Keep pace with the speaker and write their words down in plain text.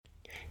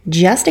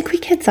Just a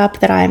quick heads up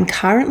that I am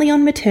currently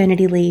on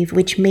maternity leave,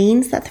 which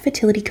means that the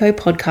Fertility Co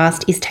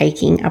podcast is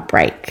taking a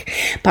break.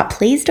 But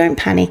please don't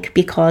panic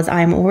because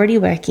I'm already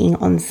working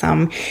on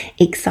some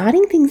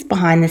exciting things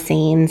behind the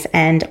scenes.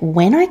 And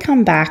when I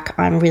come back,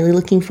 I'm really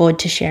looking forward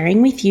to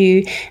sharing with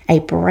you a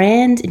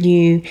brand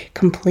new,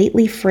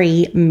 completely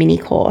free mini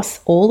course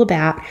all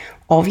about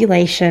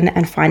ovulation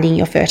and finding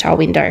your fertile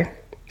window.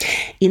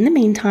 In the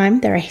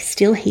meantime, there are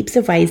still heaps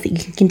of ways that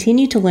you can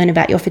continue to learn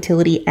about your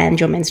fertility and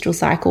your menstrual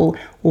cycle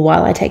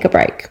while I take a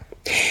break.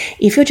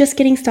 If you're just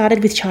getting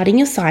started with charting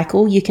your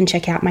cycle, you can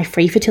check out my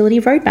free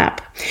fertility roadmap.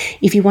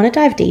 If you want to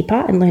dive deeper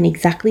and learn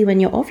exactly when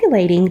you're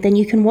ovulating, then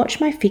you can watch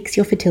my Fix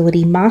Your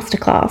Fertility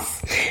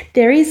masterclass.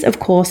 There is, of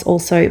course,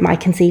 also my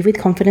Conceive with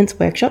Confidence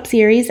workshop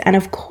series and,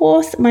 of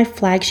course, my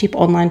flagship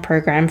online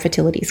program,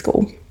 Fertility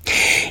School.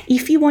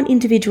 If you want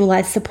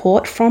individualized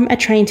support from a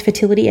trained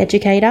fertility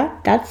educator,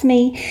 that's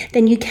me,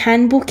 then you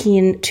can book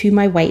in to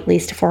my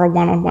waitlist for a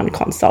one-on-one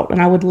consult,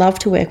 and I would love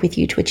to work with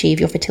you to achieve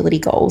your fertility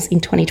goals in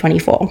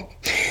 2024.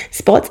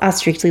 Spots are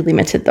strictly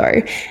limited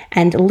though,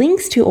 and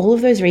links to all of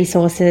those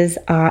resources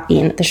are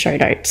in the show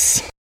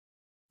notes.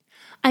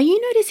 Are you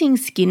noticing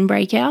skin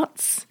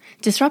breakouts?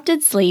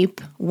 Disrupted sleep,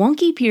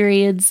 wonky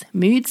periods,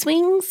 mood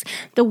swings?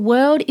 The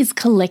world is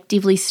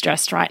collectively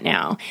stressed right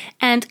now,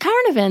 and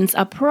current events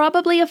are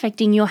probably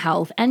affecting your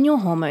health and your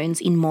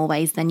hormones in more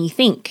ways than you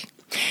think.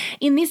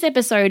 In this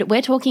episode,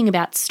 we're talking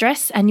about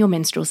stress and your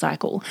menstrual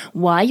cycle,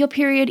 why your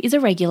period is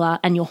irregular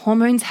and your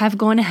hormones have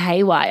gone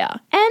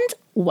haywire, and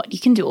what you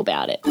can do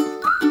about it.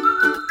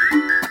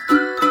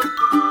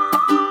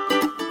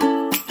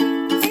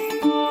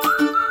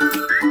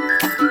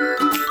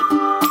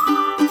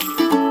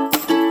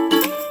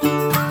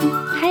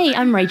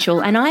 I'm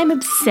Rachel, and I'm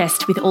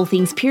obsessed with all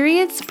things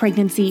periods,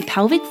 pregnancy,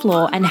 pelvic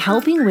floor, and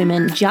helping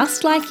women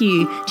just like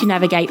you to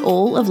navigate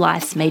all of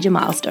life's major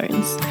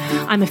milestones.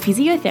 I'm a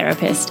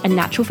physiotherapist, a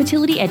natural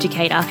fertility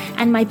educator,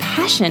 and my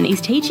passion is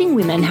teaching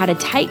women how to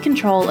take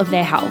control of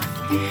their health.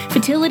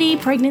 Fertility,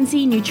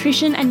 pregnancy,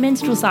 nutrition, and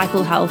menstrual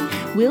cycle health,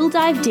 we'll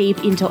dive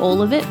deep into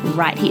all of it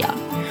right here.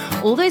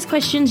 All those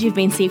questions you've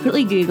been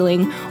secretly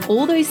Googling,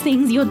 all those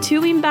things you're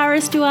too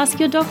embarrassed to ask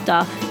your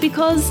doctor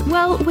because,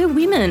 well, we're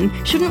women.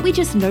 Shouldn't we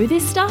just know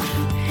this stuff?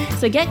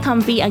 So get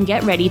comfy and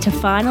get ready to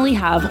finally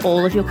have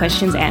all of your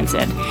questions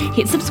answered.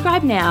 Hit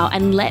subscribe now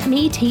and let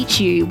me teach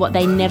you what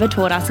they never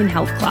taught us in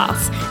health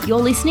class. You're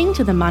listening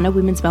to the Mana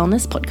Women's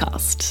Wellness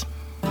Podcast.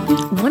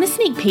 Want a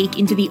sneak peek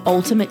into the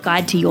ultimate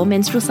guide to your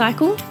menstrual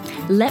cycle?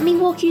 Let me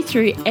walk you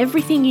through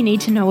everything you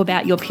need to know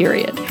about your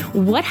period,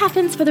 what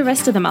happens for the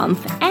rest of the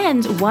month,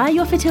 and why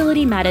your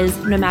fertility matters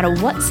no matter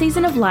what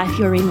season of life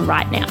you're in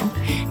right now.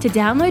 To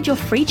download your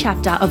free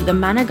chapter of the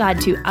Mana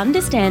Guide to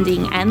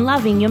Understanding and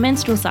Loving Your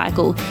Menstrual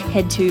Cycle,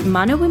 head to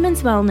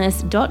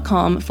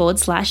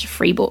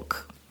manawomenswellness.com/freebook.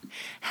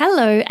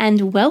 Hello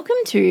and welcome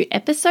to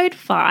episode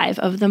 5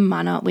 of the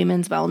Mana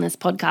Women's Wellness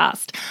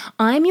Podcast.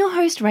 I'm your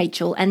host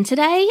Rachel, and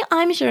today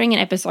I'm sharing an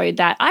episode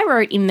that I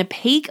wrote in the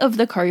peak of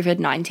the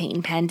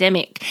COVID-19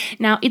 pandemic.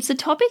 Now, it's a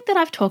topic that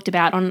I've talked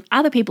about on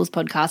other people's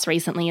podcasts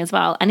recently as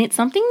well, and it's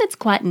something that's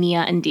quite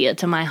near and dear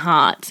to my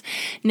heart.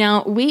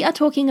 Now, we are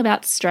talking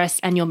about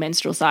stress and your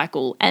menstrual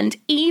cycle, and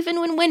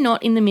even when we're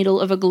not in the middle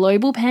of a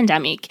global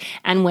pandemic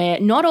and we're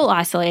not all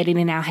isolated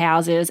in our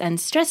houses and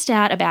stressed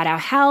out about our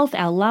health,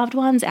 our loved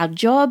ones, our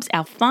jobs,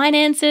 our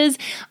finances,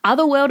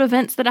 other world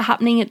events that are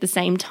happening at the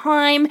same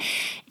time.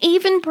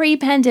 Even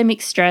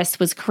pre-pandemic stress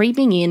was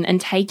creeping in and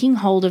taking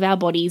hold of our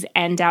bodies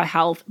and our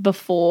health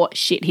before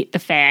shit hit the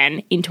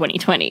fan in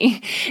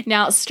 2020.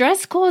 Now,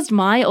 stress caused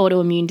my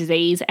autoimmune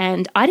disease,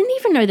 and I didn't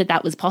even know that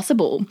that was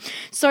possible.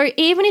 So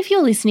even if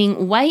you're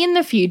listening way in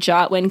the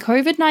future when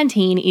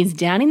COVID-19 is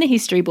down in the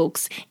history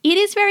books, it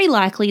is very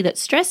likely that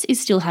stress is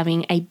still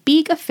having a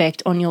big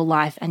effect on your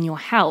life and your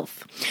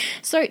health.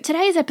 So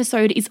today's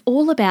episode is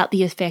all about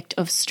the effect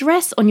of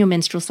stress on your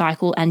menstrual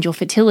cycle and your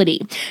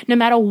fertility, no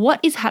matter what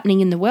is happening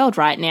in the world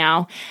right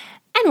now,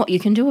 and what you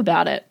can do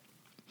about it.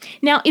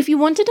 Now, if you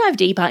want to dive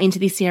deeper into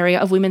this area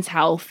of women's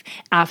health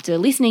after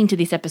listening to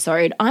this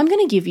episode, I'm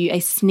going to give you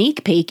a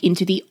sneak peek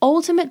into the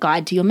ultimate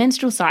guide to your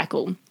menstrual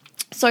cycle.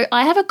 So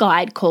I have a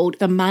guide called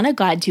the Mana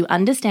Guide to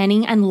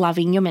Understanding and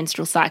Loving Your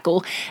Menstrual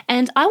Cycle,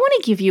 and I want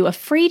to give you a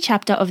free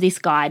chapter of this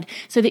guide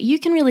so that you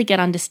can really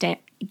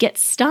get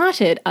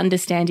started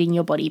understanding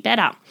your body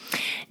better.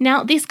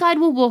 Now, this guide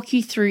will walk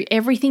you through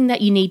everything that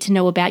you need to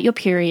know about your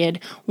period,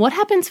 what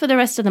happens for the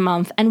rest of the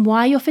month, and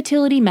why your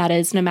fertility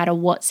matters no matter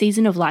what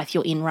season of life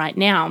you're in right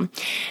now.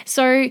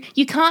 So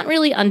you can't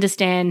really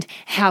understand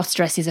how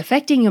stress is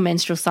affecting your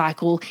menstrual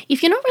cycle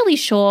if you're not really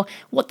sure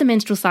what the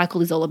menstrual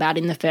cycle is all about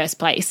in the first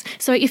place.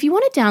 So if you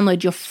want to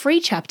download your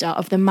free chapter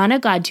of the Mana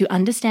Guide to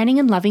Understanding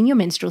and Loving Your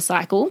Menstrual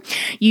Cycle,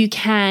 you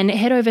can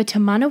head over to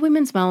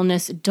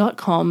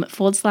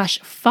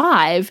manawomenswellness.com/5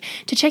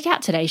 to check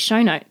out today's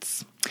show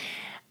notes.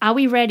 Are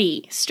we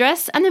ready?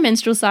 Stress and the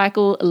menstrual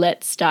cycle,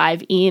 let's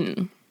dive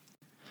in.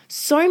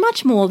 So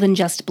much more than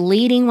just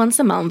bleeding once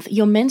a month,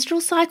 your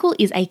menstrual cycle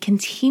is a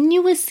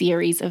continuous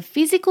series of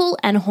physical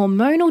and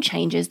hormonal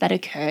changes that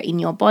occur in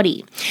your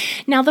body.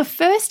 Now, the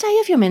first day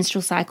of your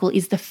menstrual cycle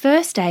is the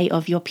first day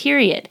of your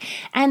period,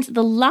 and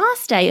the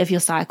last day of your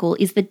cycle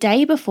is the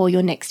day before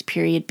your next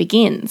period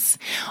begins.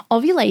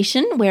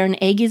 Ovulation, where an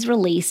egg is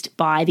released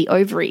by the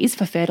ovaries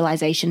for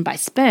fertilization by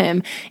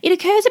sperm, it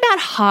occurs about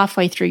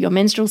halfway through your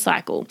menstrual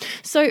cycle.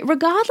 So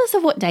regardless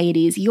of what day it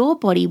is, your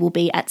body will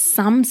be at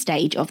some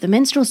stage of the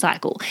menstrual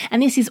cycle,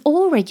 and this is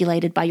all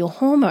regulated by your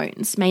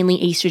hormones, mainly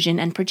estrogen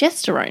and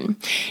progesterone.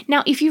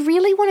 Now, if you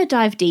really want to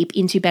dive deep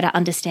into better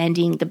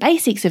understanding the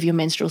basics of your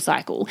menstrual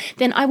cycle,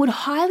 then I would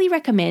highly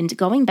recommend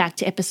going back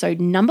to episode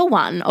number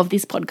 1 of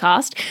this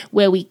podcast,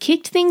 where we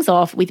kicked things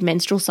off with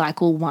menstrual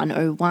cycle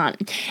 101.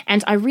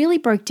 And I really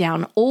broke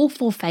down all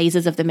 4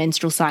 phases of the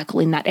menstrual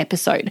cycle in that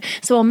episode.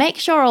 So I'll make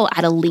sure I'll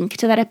add a link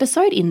to that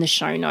episode in the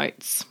show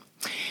notes.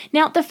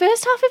 Now, the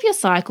first half of your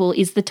cycle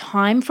is the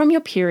time from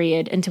your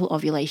period until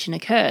ovulation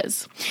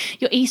occurs.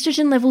 Your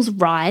estrogen levels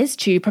rise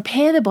to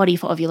prepare the body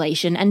for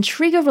ovulation and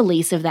trigger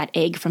release of that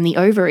egg from the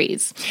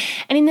ovaries.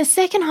 And in the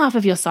second half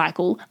of your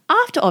cycle,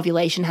 after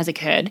ovulation has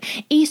occurred,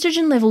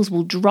 estrogen levels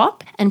will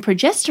drop and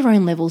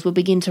progesterone levels will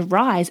begin to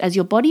rise as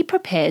your body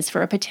prepares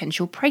for a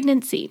potential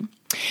pregnancy.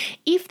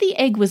 If the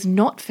egg was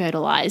not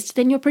fertilized,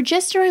 then your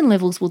progesterone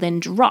levels will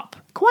then drop,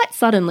 quite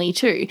suddenly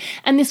too,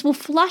 and this will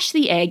flush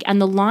the egg and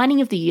the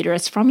lining of the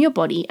uterus from your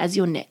body as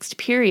your next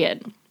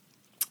period.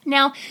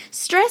 Now,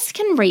 stress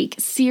can wreak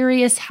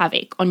serious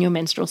havoc on your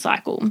menstrual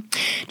cycle.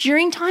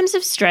 During times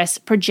of stress,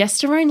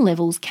 progesterone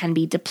levels can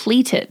be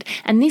depleted,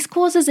 and this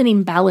causes an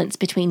imbalance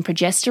between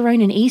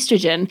progesterone and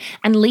estrogen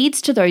and leads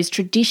to those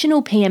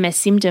traditional PMS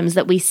symptoms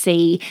that we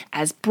see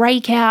as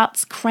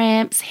breakouts,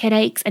 cramps,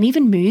 headaches, and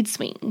even mood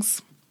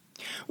swings.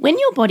 When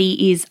your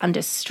body is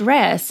under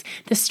stress,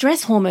 the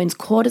stress hormones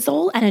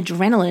cortisol and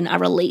adrenaline are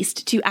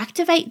released to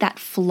activate that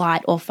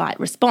flight or fight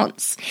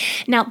response.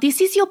 Now, this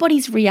is your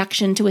body's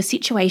reaction to a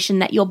situation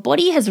that your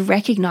body has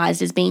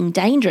recognized as being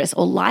dangerous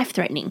or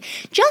life-threatening,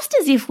 just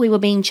as if we were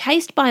being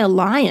chased by a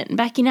lion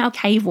back in our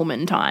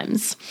cavewoman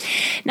times.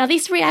 Now,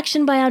 this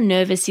reaction by our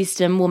nervous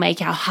system will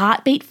make our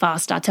heart beat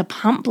faster to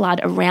pump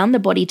blood around the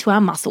body to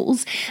our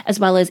muscles, as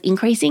well as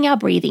increasing our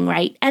breathing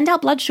rate and our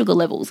blood sugar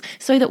levels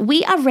so that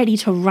we are ready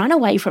to run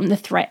away from the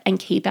threat and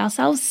keep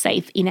ourselves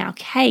safe in our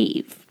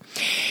cave.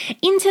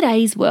 In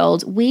today's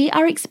world, we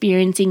are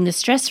experiencing the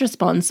stress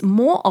response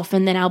more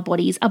often than our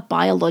bodies are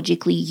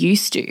biologically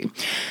used to.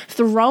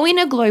 Throw in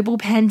a global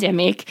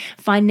pandemic,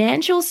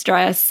 financial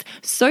stress,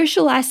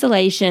 social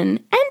isolation,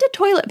 and a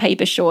toilet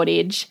paper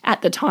shortage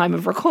at the time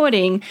of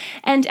recording,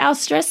 and our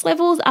stress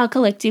levels are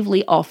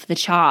collectively off the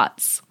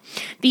charts.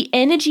 The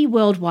energy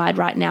worldwide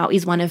right now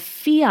is one of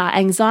fear,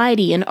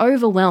 anxiety, and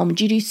overwhelm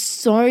due to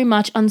so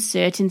much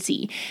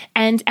uncertainty.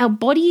 And our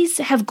bodies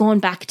have gone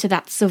back to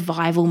that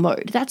survival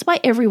mode. That's why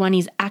everyone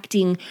is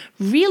acting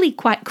really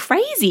quite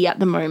crazy at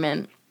the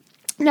moment.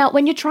 Now,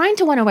 when you're trying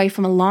to run away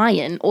from a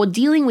lion or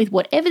dealing with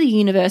whatever the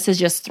universe has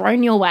just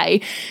thrown your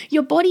way,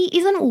 your body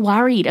isn't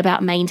worried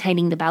about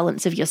maintaining the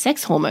balance of your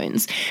sex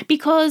hormones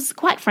because,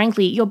 quite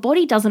frankly, your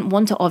body doesn't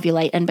want to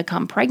ovulate and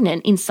become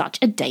pregnant in such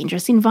a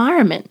dangerous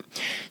environment.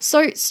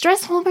 So,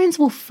 stress hormones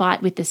will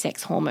fight with the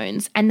sex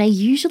hormones, and they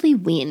usually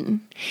win.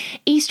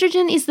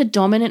 Estrogen is the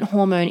dominant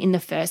hormone in the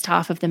first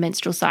half of the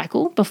menstrual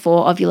cycle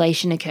before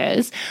ovulation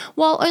occurs,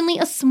 while only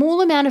a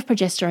small amount of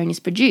progesterone is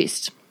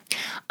produced.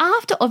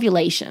 After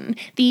ovulation,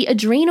 the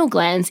adrenal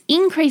glands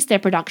increase their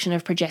production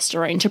of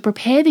progesterone to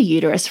prepare the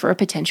uterus for a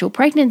potential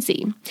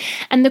pregnancy.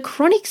 And the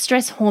chronic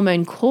stress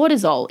hormone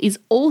cortisol is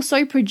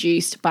also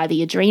produced by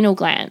the adrenal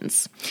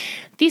glands.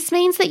 This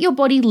means that your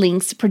body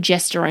links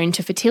progesterone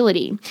to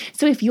fertility.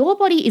 So if your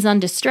body is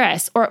under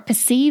stress or it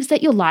perceives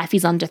that your life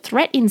is under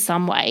threat in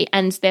some way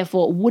and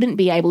therefore wouldn't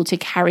be able to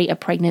carry a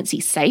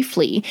pregnancy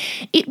safely,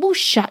 it will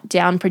shut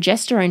down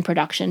progesterone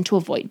production to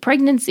avoid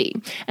pregnancy.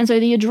 And so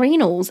the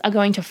adrenals are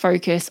going to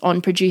focus on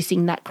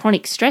producing that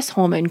chronic stress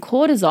hormone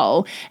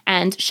cortisol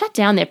and shut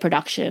down their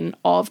production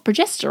of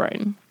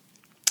progesterone.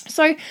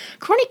 So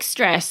chronic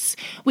stress,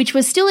 which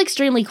was still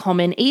extremely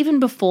common even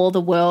before the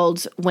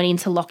world went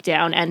into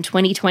lockdown and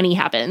 2020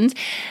 happened,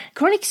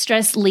 chronic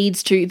stress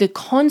leads to the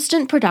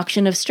constant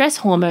production of stress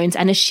hormones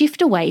and a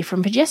shift away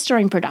from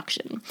progesterone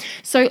production.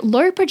 So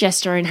low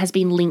progesterone has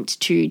been linked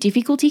to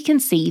difficulty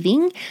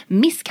conceiving,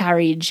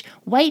 miscarriage,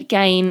 weight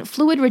gain,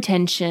 fluid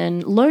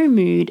retention, low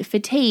mood,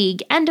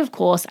 fatigue, and of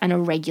course, an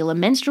irregular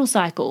menstrual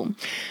cycle.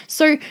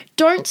 So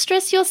don't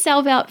stress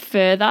yourself out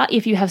further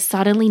if you have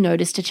suddenly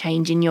noticed a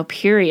change in your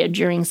period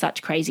during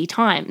such crazy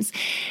times.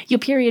 Your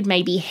period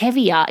may be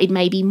heavier, it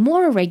may be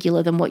more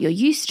irregular than what you're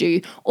used to,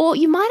 or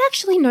you might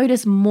actually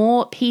notice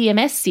more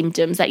PMS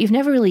symptoms that you've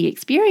never really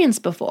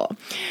experienced before.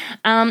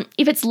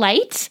 If it's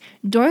late,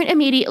 don't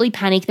immediately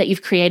panic that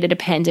you've created a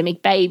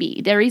pandemic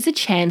baby. There is a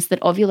chance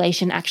that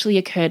ovulation actually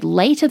occurred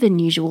later than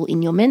usual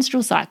in your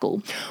menstrual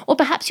cycle, or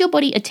perhaps your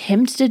body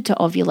attempted to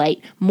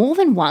ovulate more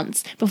than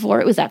once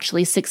before it was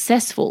actually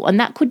successful, and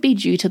that could be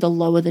due to the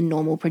lower than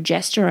normal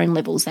progesterone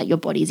levels that your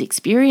body's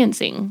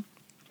experiencing.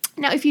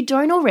 Now, if you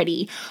don't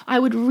already, I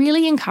would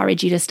really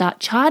encourage you to start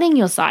charting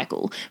your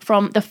cycle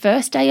from the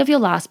first day of your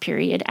last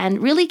period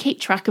and really keep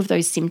track of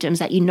those symptoms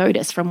that you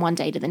notice from one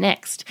day to the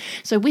next.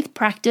 So with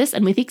practice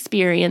and with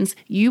experience,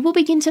 you will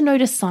begin to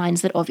notice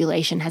signs that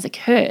ovulation has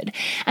occurred,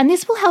 and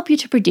this will help you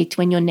to predict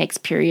when your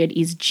next period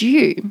is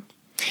due.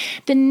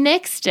 The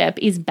next step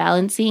is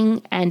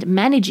balancing and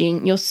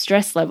managing your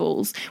stress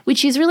levels,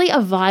 which is really a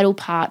vital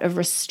part of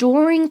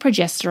restoring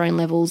progesterone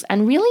levels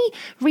and really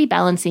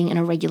rebalancing an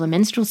irregular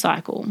menstrual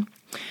cycle.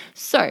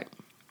 So,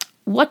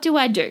 what do?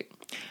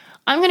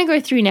 I'm going to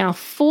go through now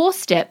 4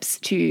 steps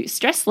to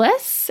stress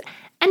less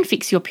and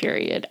fix your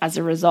period as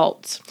a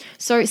result.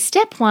 So,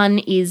 step 1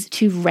 is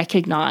to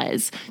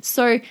recognize.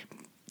 So,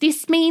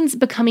 this means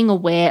becoming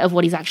aware of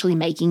what is actually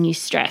making you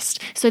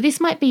stressed. So this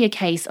might be a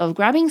case of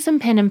grabbing some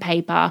pen and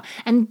paper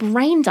and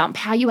brain dump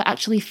how you are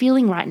actually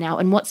feeling right now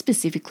and what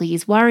specifically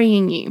is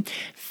worrying you.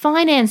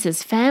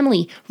 Finances,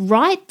 family,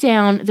 write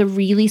down the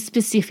really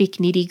specific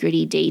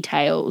nitty-gritty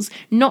details,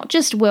 not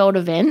just world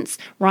events.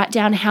 Write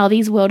down how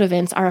these world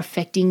events are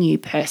affecting you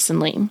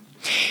personally.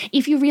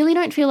 If you really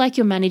don't feel like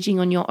you're managing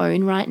on your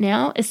own right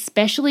now,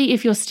 especially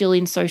if you're still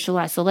in social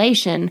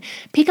isolation,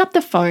 pick up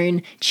the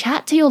phone,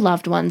 chat to your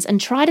loved ones, and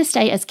try to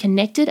stay as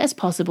connected as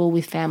possible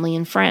with family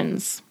and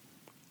friends.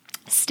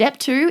 Step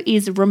 2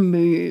 is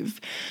remove.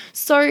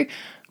 So,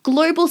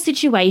 global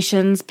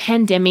situations,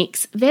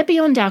 pandemics, they're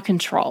beyond our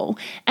control.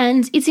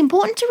 And it's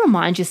important to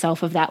remind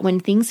yourself of that when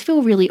things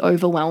feel really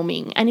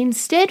overwhelming and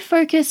instead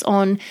focus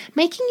on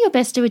making your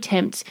best to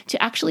attempt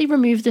to actually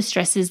remove the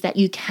stresses that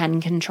you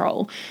can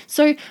control.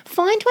 So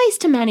find ways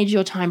to manage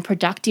your time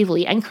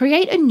productively and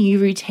create a new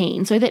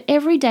routine so that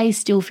every day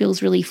still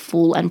feels really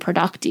full and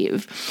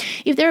productive.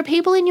 If there are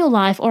people in your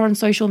life or on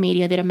social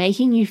media that are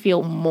making you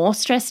feel more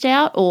stressed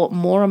out or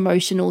more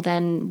emotional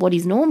than what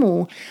is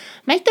normal,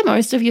 make the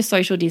most of your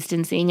social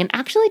distancing and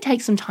actually take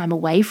some time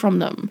away from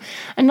them.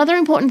 Another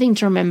important thing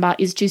to remember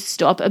is to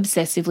stop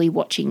obsessively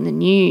watching the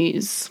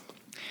news.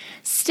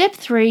 Step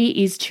 3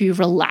 is to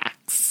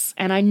relax.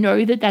 And I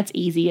know that that's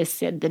easier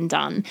said than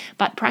done,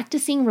 but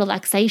practicing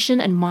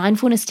relaxation and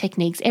mindfulness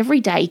techniques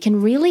every day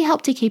can really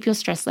help to keep your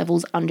stress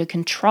levels under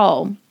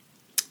control.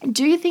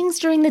 Do things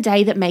during the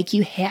day that make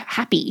you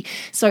happy.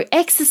 So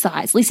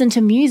exercise, listen to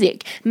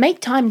music, make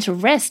time to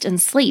rest and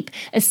sleep,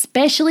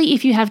 especially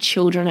if you have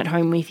children at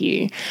home with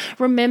you.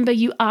 Remember,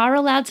 you are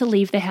allowed to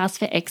leave the house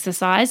for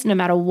exercise no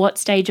matter what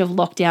stage of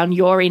lockdown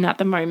you're in at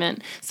the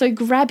moment. So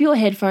grab your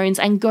headphones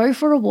and go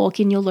for a walk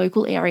in your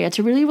local area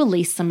to really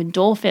release some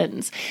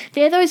endorphins.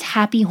 They're those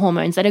happy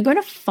hormones that are going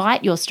to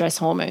fight your stress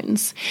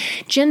hormones.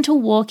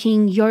 Gentle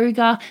walking,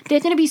 yoga,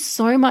 they're going to be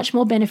so much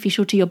more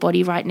beneficial to your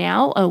body right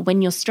now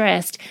when you're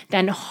stressed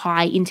than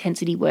high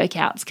intensity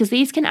workouts, because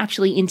these can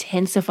actually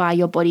intensify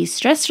your body's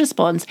stress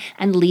response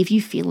and leave you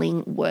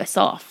feeling worse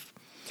off.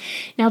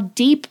 Now,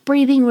 deep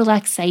breathing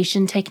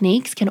relaxation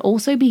techniques can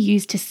also be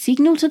used to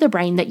signal to the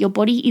brain that your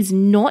body is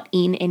not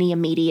in any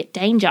immediate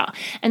danger.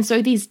 And so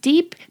these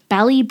deep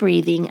belly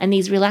breathing and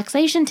these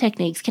relaxation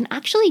techniques can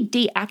actually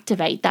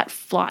deactivate that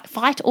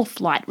fight or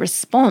flight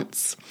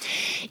response.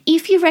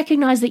 If you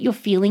recognize that you're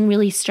feeling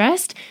really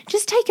stressed,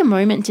 just take a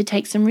moment to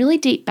take some really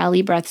deep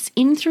belly breaths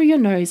in through your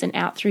nose and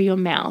out through your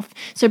mouth.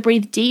 So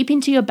breathe deep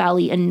into your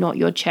belly and not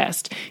your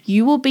chest.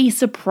 You will be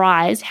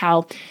surprised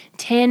how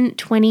 10,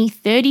 20,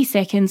 30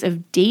 seconds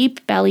of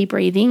deep belly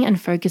breathing and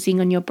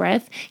focusing on your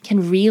breath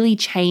can really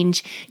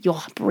change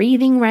your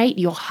breathing rate,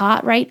 your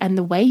heart rate, and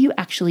the way you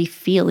actually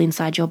feel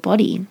inside your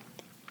body.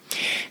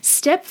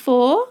 Step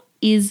 4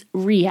 is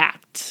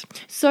react.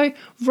 So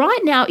right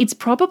now, it's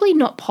probably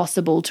not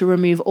possible to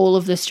remove all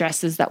of the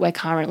stresses that we're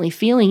currently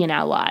feeling in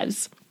our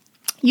lives.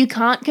 You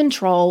can't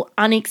control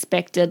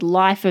unexpected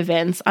life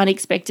events,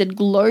 unexpected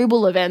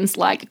global events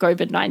like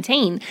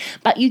COVID-19,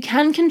 but you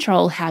can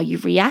control how you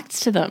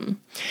react to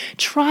them.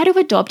 Try to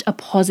adopt a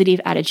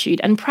positive attitude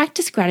and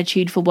practice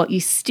gratitude for what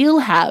you still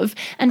have,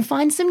 and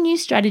find some new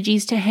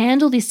strategies to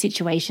handle this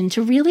situation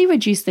to really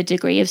reduce the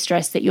degree of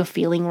stress that you're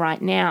feeling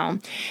right now.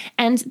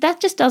 And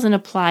that just doesn't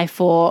apply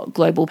for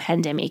global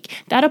pandemic.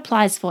 That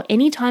applies for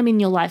any time in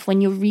your life when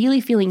you're really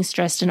feeling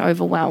stressed and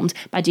overwhelmed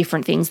by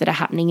different things that are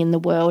happening in the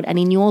world and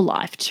in your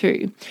life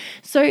too.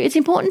 So it's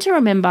important to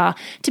remember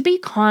to be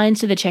kind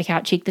to the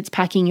checkout chick that's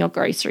packing your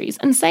groceries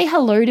and say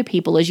hello to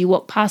people as you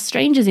walk past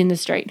strangers in the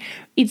street.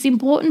 It's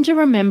important to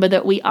remember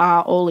that we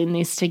are all in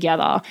this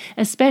together,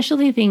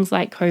 especially things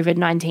like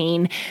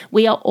COVID-19.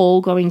 We are all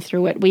going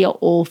through it. We are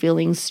all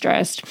feeling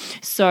stressed.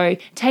 So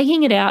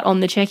taking it out on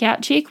the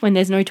checkout chick when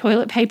there's no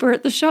toilet paper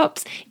at the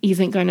shops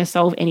isn't going to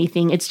solve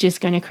anything. It's just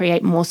going to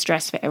create more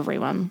stress for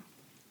everyone.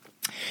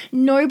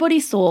 Nobody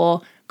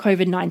saw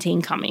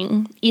COVID-19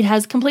 coming. It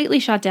has completely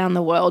shut down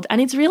the world,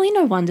 and it's really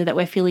no wonder that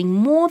we're feeling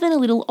more than a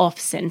little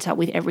off-center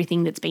with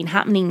everything that's been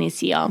happening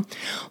this year.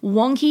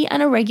 Wonky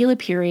and irregular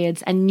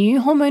periods and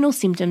new hormonal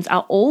symptoms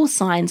are all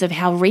signs of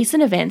how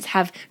recent events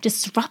have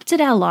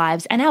disrupted our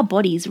lives and our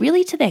bodies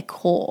really to their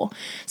core.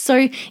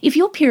 So if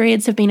your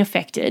periods have been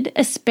affected,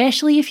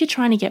 especially if you're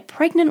trying to get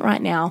pregnant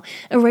right now,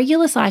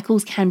 irregular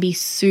cycles can be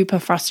super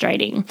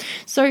frustrating.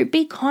 So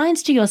be kind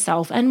to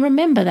yourself and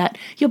remember that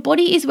your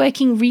body is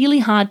working really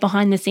hard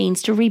behind the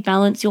scenes to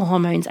rebalance your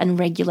hormones and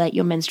regulate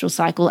your menstrual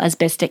cycle as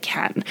best it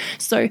can.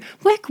 So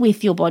work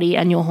with your body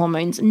and your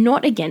hormones,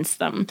 not against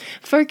them.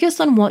 Focus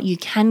on what you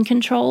can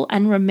control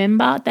and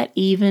remember that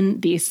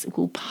even this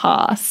will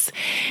pass.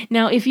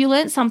 Now, if you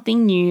learned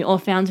something new or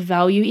found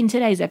value in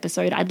today's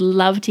episode, I'd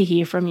love to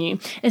hear from you,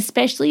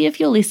 especially if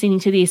you're listening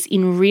to this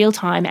in real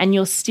time and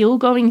you're still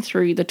going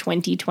through the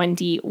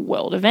 2020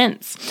 world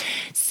events.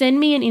 Send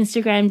me an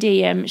Instagram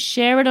DM,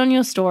 share it on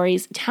your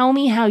stories, tell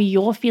me how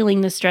you're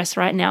feeling the stress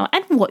right now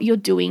and what you're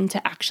doing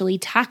to actually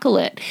tackle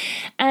it.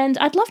 And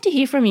I'd love to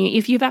hear from you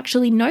if you've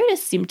actually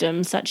noticed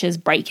symptoms such as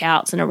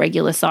breakouts and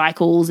irregular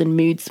cycles and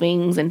mood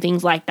swings and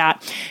things like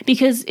that,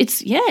 because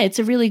it's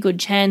a really good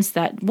chance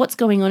that what's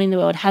going on in the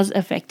world has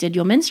affected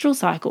your menstrual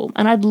cycle.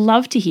 And I'd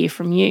love to hear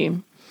from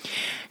you.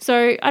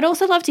 So I'd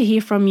also love to hear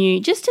from you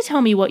just to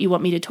tell me what you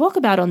want me to talk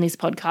about on this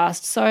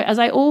podcast. So as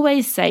I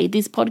always say,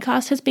 this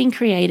podcast has been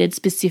created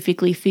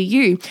specifically for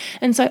you.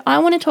 And so I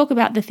want to talk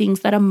about the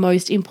things that are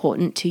most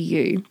important to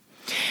you.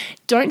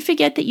 Don't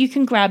forget that you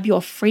can grab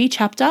your free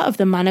chapter of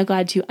the Mana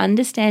Guide to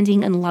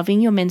Understanding and Loving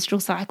Your Menstrual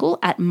Cycle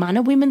at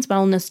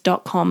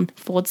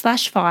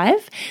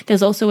manawomenswellness.com/5.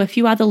 There's also a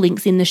few other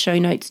links in the show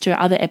notes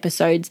to other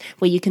episodes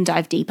where you can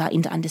dive deeper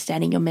into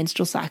understanding your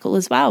menstrual cycle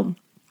as well.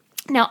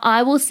 Now,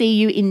 I will see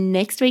you in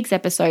next week's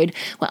episode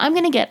where I'm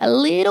going to get a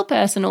little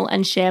personal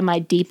and share my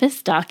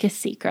deepest,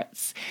 darkest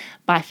secrets.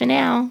 Bye for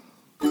now.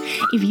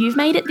 If you've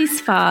made it this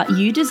far,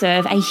 you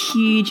deserve a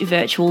huge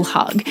virtual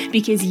hug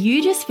because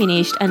you just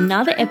finished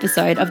another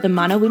episode of the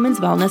Mana Women's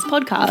Wellness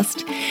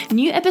podcast.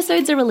 New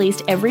episodes are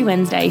released every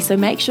Wednesday, so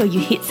make sure you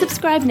hit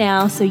subscribe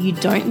now so you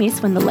don't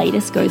miss when the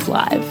latest goes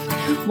live.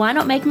 Why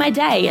not make my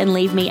day and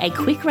leave me a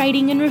quick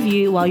rating and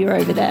review while you're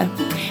over there?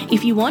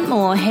 If you want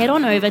more, head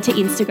on over to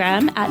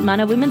Instagram at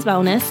Mana Women's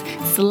Wellness,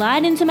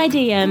 slide into my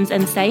DMs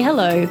and say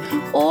hello,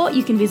 or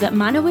you can visit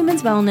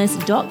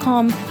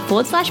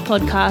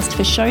manawomenswellness.com/podcast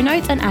for show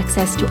notes and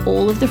access to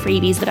all of the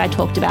freebies that I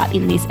talked about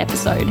in this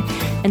episode.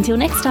 Until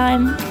next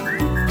time.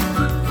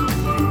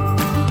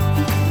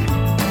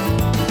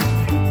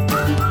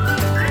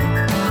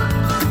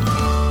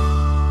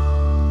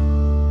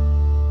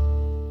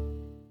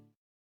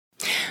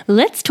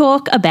 Let's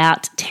talk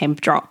about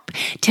Tempdrop.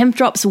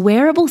 Tempdrop's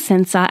wearable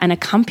sensor and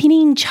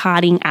accompanying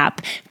charting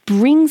app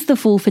brings the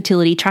full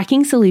fertility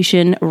tracking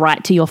solution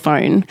right to your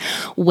phone.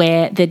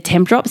 Wear the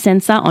Tempdrop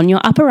sensor on your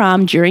upper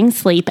arm during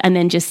sleep and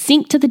then just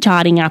sync to the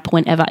charting app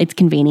whenever it's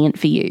convenient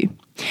for you.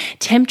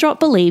 Tempdrop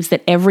believes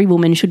that every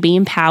woman should be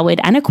empowered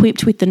and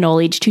equipped with the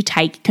knowledge to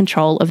take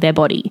control of their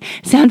body.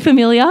 Sound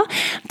familiar?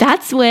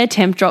 That's where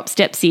Tempdrop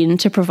steps in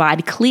to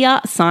provide clear,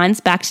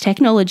 science-backed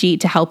technology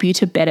to help you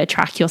to better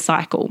track your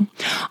cycle.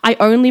 I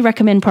only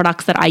recommend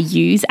products that I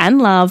use and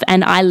love,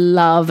 and I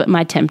love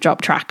my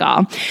Tempdrop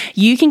tracker.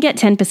 You can get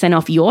 10%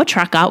 off your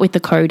tracker with the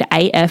code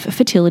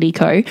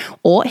AFFertilityCo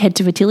or head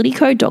to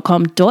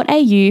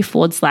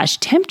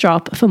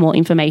fertilityco.com.au/Tempdrop for more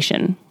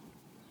information.